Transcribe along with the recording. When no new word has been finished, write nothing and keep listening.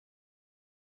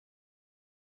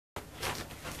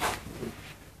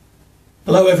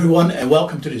Hello everyone and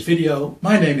welcome to this video.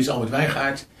 My name is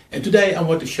Wijngaard and today I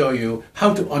want to show you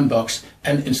how to unbox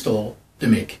and install the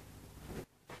mic.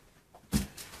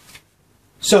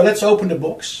 So let's open the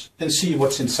box and see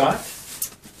what's inside.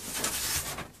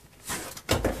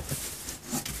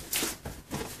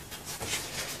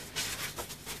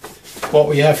 What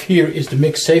we have here is the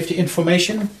mic safety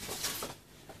information,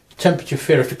 temperature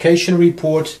verification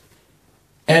report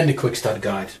and the quick start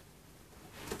guide.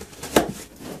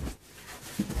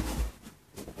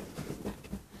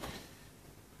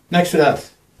 Next to that,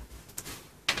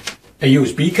 a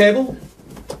USB cable,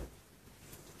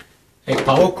 a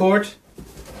power cord,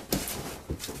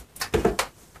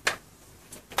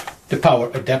 the power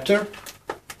adapter,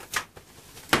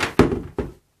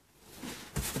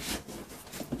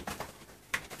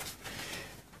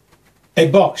 a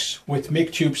box with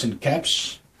mic tubes and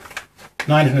caps,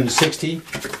 960,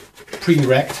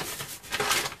 pre-racked.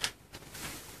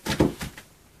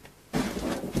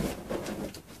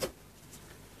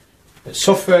 The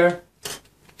software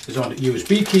is on the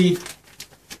USB key,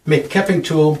 mic capping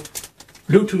tool,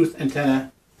 Bluetooth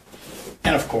antenna,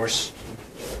 and of course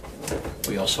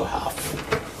we also have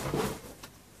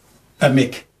a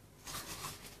mic.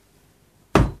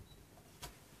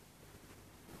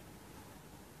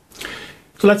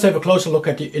 So let's have a closer look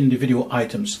at the individual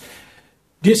items.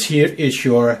 This here is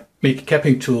your mic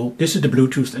capping tool, this is the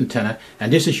Bluetooth antenna,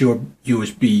 and this is your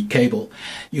USB cable.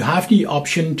 You have the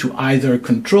option to either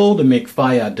control the mic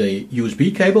via the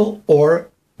USB cable or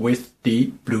with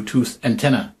the Bluetooth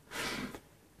antenna.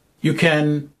 You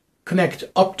can connect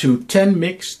up to 10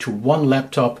 mics to one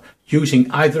laptop using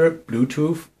either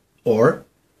Bluetooth or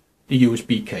the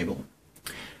USB cable.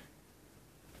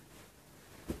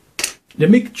 The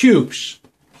mic tubes,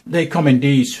 they come in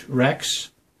these racks.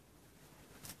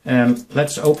 And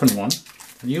let's open one,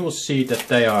 and you will see that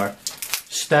they are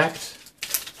stacked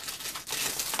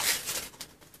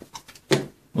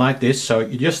like this. So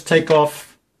you just take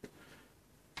off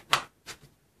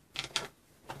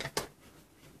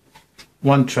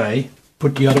one tray,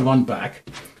 put the other one back,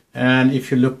 and if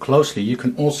you look closely you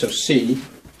can also see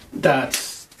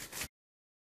that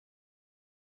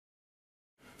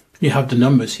you have the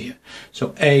numbers here.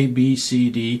 So A, B,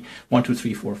 C, D, 1, 2,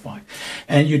 3, 4, 5.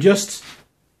 And you just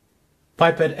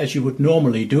pipette as you would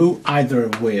normally do, either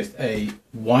with a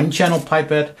 1-channel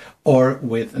pipette or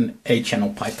with an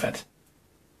 8-channel pipette.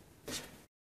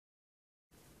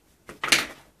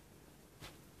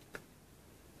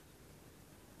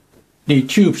 The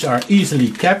tubes are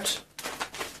easily capped.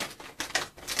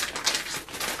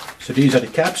 So these are the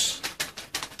caps.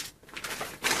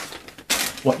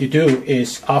 What you do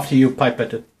is, after you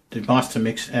pipette the master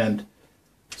mix and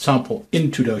sample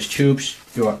into those tubes,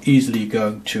 you are easily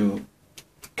going to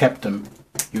cap them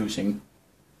using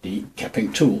the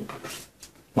capping tool,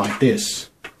 like this.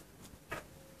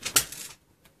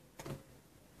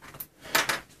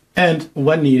 And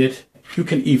when needed, you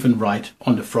can even write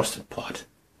on the frosted part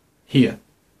here.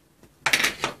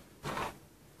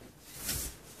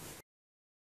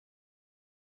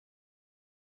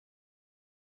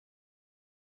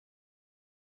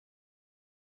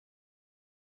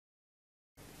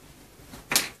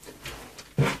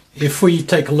 If we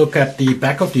take a look at the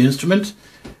back of the instrument,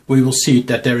 we will see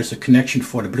that there is a connection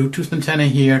for the Bluetooth antenna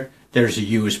here. There is a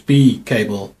USB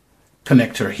cable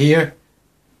connector here.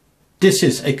 This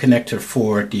is a connector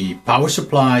for the power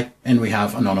supply, and we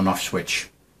have an on and off switch.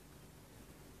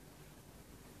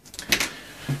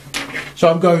 So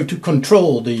I'm going to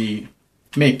control the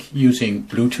mic using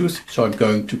Bluetooth, so I'm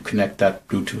going to connect that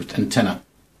Bluetooth antenna.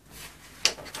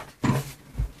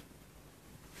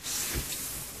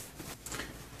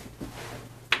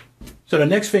 So the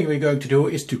next thing we're going to do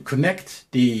is to connect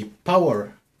the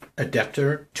power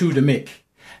adapter to the mic.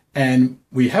 And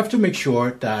we have to make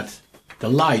sure that the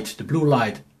light, the blue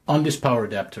light on this power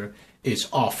adapter is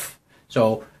off.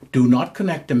 So do not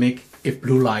connect the mic if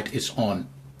blue light is on.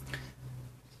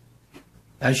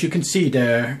 As you can see,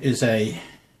 there is a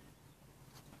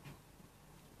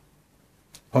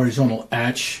horizontal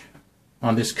edge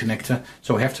on this connector.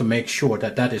 So we have to make sure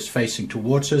that that is facing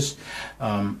towards us.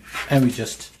 And we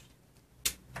just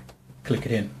click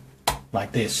it in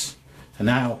like this, and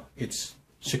now it's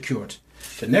secured.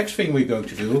 The next thing we're going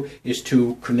to do is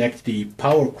to connect the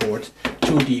power cord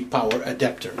to the power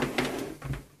adapter,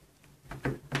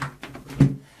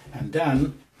 and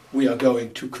then we are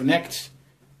going to connect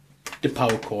the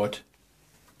power cord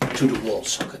to the wall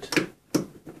socket.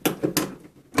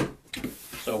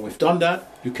 So we've done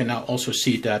that. You can now also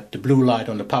see that the blue light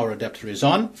on the power adapter is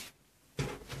on.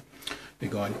 We're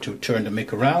going to turn the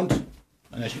mic around,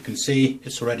 and as you can see,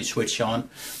 it's already switched on.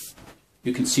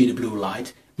 you can see the blue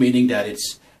light, meaning that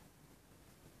it's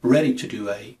ready to do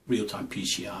a real-time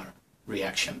PCR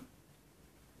reaction.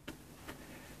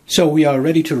 So we are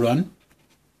ready to run.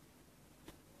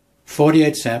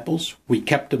 48 samples, we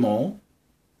kept them all.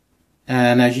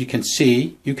 And as you can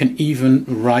see, you can even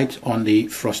write on the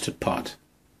frosted part,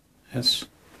 as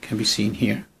can be seen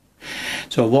here.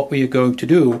 So what we are going to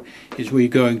do is we're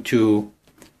going to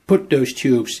put those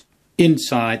tubes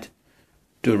inside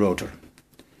the rotor.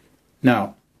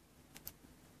 Now,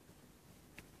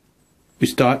 we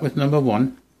start with number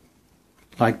 1,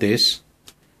 like this,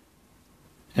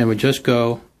 and we just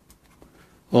go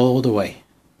all the way.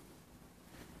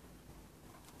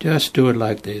 Just do it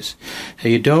like this.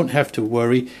 And you don't have to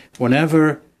worry.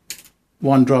 Whenever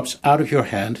one drops out of your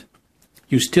hand,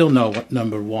 you still know what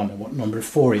number 1 and what number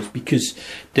 4 is, because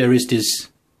there is this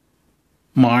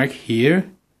mark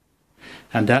here,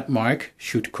 and that mark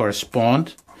should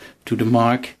correspond to the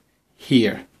mark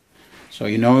here. So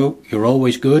you know you're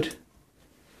always good.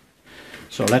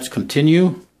 So let's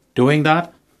continue doing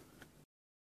that.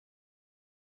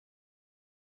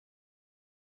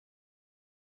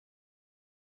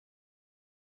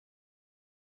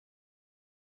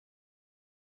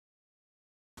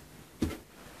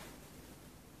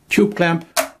 Tube clamp,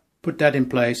 put that in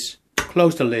place,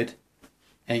 close the lid,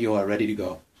 and you are ready to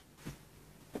go.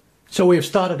 So we have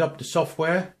started up the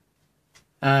software,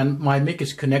 and my mic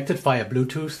is connected via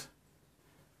Bluetooth.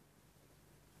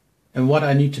 And what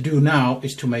I need to do now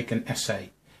is to make an assay.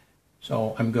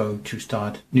 So I'm going to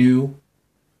start new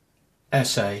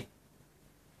assay,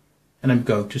 and I'm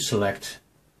going to select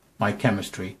my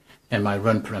chemistry and my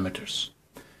run parameters.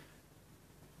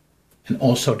 And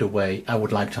also the way I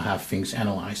would like to have things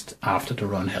analyzed after the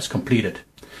run has completed.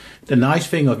 The nice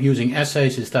thing of using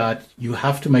assays is that you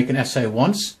have to make an assay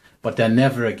once, but then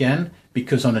never again,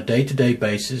 because on a day-to-day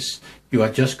basis you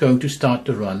are just going to start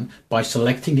the run by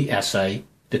selecting the assay,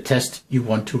 the test you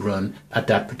want to run at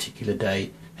that particular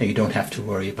day, and you don't have to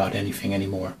worry about anything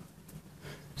anymore.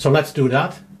 So let's do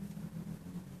that.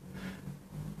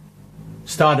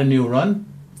 Start a new run.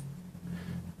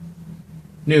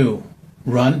 New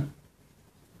run.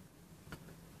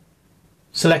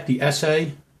 Select the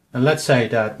assay, and let's say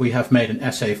that we have made an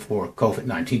assay for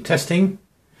COVID-19 testing.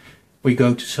 We're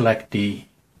going to select the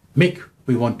mic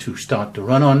we want to start the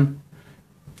run on.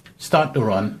 Start the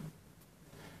run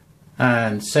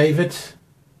and save it.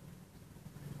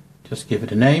 Just give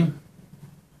it a name,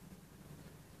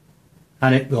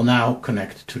 and it will now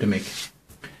connect to the mic.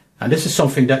 And this is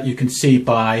something that you can see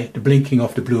by the blinking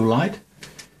of the blue light.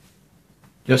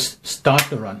 Just start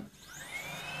the run.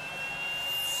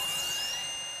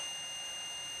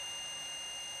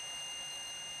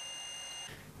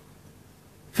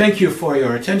 Thank you for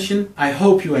your attention. I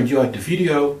hope you enjoyed the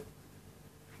video.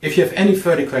 If you have any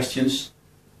further questions,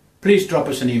 please drop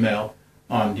us an email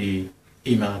on the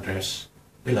email address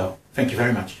below. Thank you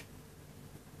very much.